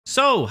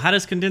So, how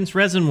does condensed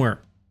resin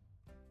work?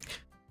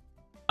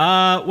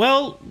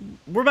 Well,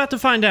 we're about to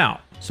find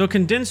out. So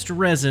condensed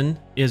resin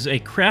is a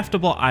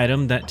craftable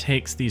item that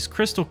takes these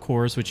crystal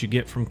cores, which you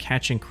get from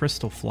catching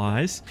crystal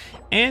flies,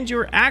 and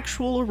your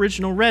actual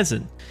original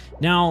resin.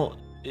 Now,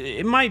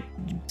 it might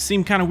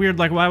seem kind of weird,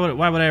 like why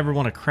would I ever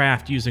want to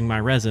craft using my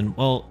resin?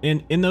 Well,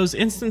 in those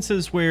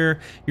instances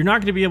where you're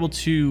not going to be able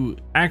to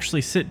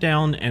actually sit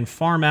down and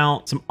farm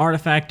out some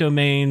artifact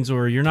domains,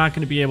 or you're not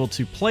going to be able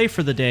to play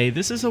for the day,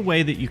 this is a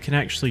way that you can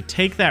actually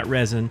take that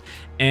resin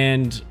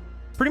and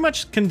pretty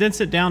much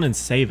condense it down and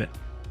save it.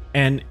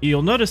 And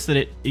you'll notice that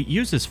it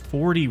uses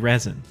 40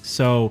 resin.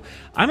 So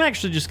I'm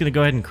actually just going to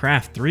go ahead and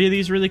craft 3 of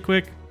these really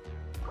quick,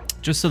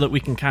 just so that we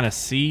can kind of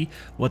see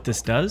what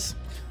this does.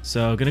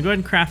 So I'm going to go ahead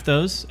and craft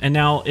those. And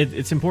now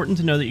it's important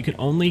to know that you can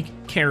only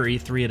carry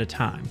 3 at a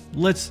time.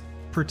 Let's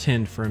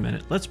pretend for a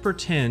minute. Let's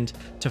pretend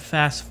to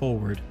fast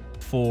forward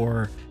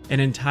for an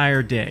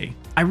entire day.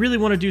 I really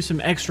want to do some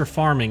extra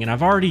farming, and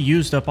I've already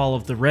used up all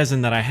of the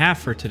resin that I have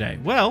for today.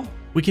 Well,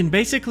 we can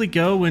basically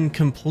go and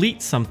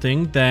complete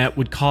something that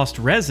would cost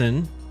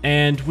resin,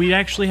 and we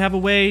actually have a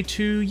way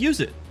to use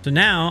it. So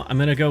now I'm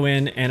going to go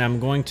in and I'm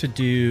going to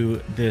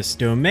do this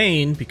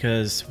domain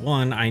because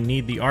 1, I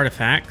need the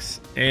artifacts,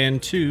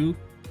 and 2,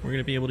 we're going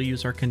to be able to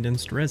use our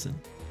condensed resin.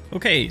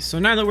 Okay, so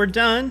now that we're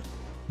done,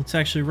 let's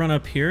actually run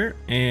up here,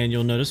 and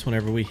you'll notice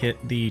whenever we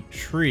hit the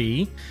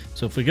tree.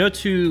 So if we go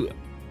to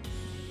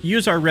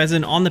use our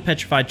resin on the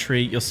petrified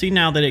tree, you'll see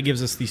now that it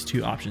gives us these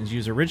 2 options: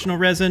 use original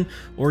resin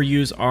or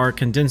use our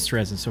condensed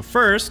resin. So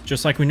first,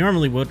 just like we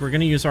normally would, we're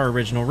going to use our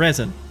original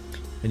resin.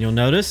 And you'll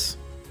notice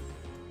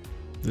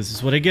this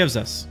is what it gives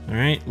us. All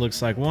right,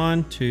 looks like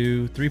 1,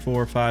 2, 3,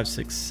 4, 5,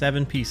 6,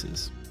 7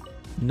 pieces,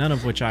 none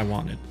of which I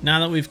wanted.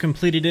 Now that we've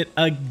completed it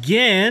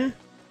again,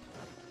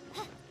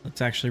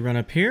 let's actually run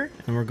up here,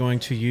 and we're going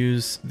to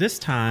use this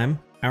time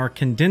our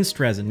condensed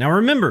resin. Now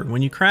remember,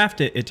 when you craft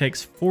it, it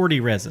takes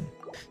 40 resin.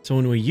 So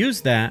when we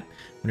use that,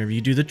 whenever you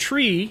do the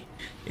tree,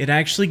 it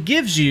actually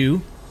gives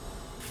you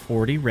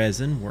 40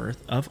 resin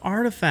worth of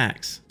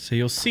artifacts. So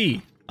you'll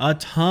see a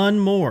ton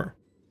more,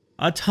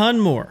 a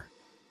ton more.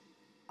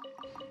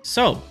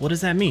 So what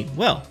does that mean?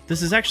 Well,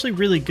 this is actually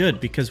really good,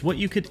 because what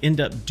you could end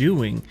up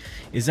doing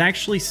is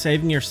actually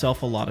saving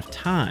yourself a lot of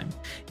time.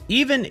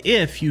 Even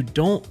if you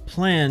don't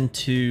plan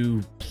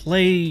to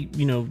play,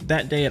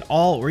 that day at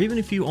all, or even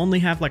if you only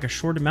have like a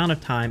short amount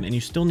of time and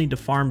you still need to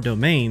farm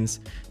domains,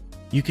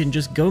 you can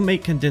just go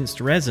make condensed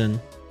resin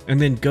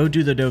and then go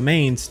do the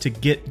domains to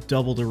get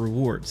double the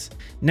rewards.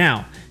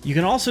 Now, you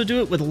can also do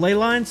it with ley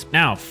lines.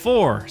 Now,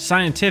 for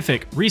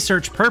scientific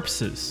research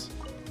purposes,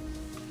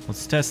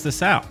 let's test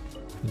this out.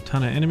 A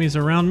ton of enemies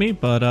around me,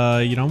 but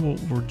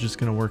we're just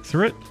gonna work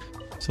through it.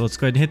 So let's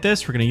go ahead and hit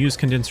this. We're gonna use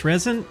condensed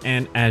resin,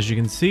 and as you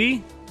can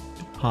see,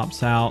 it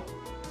pops out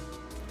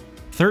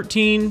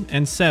 13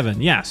 and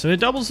 7. Yeah, so it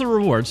doubles the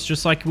rewards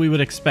just like we would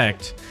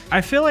expect.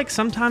 I feel like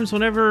sometimes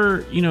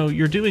whenever,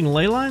 you're doing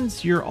ley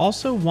lines, you're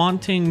also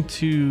wanting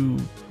to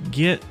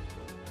get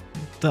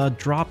the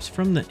drops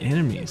from the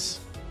enemies.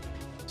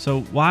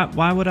 So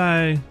why would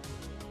I?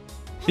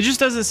 It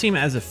just doesn't seem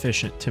as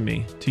efficient to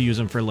me to use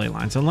them for ley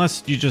lines,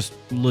 unless you just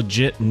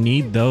legit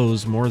need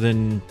those more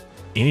than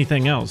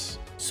anything else.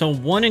 So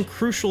one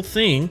crucial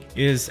thing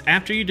is,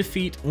 after you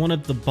defeat one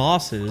of the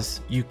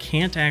bosses, you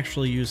can't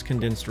actually use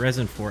condensed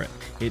resin for it.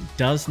 It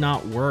does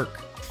not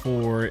work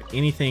for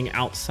anything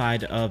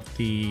outside of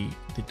the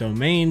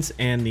domains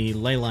and the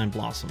ley line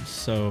blossoms.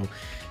 So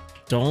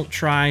don't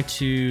try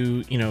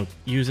to,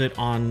 use it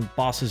on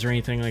bosses or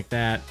anything like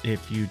that.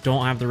 If you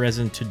don't have the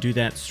resin to do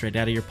that straight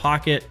out of your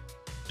pocket,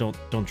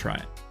 don't try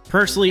it.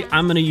 Personally,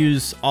 I'm going to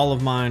use all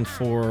of mine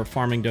for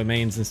farming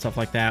domains and stuff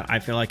like that. I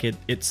feel like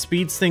it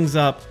speeds things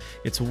up.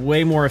 It's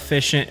way more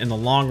efficient in the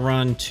long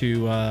run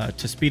to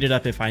speed it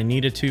up if I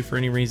needed to for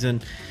any reason.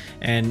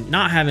 And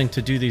not having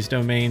to do these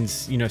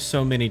domains,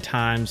 so many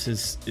times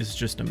is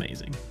just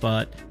amazing.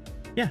 But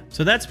yeah,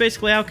 so that's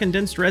basically how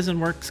condensed resin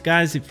works,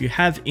 guys. If you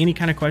have any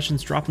kind of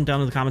questions, drop them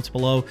down in the comments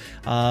below.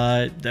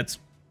 That's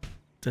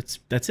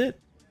it.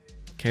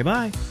 Okay,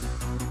 bye.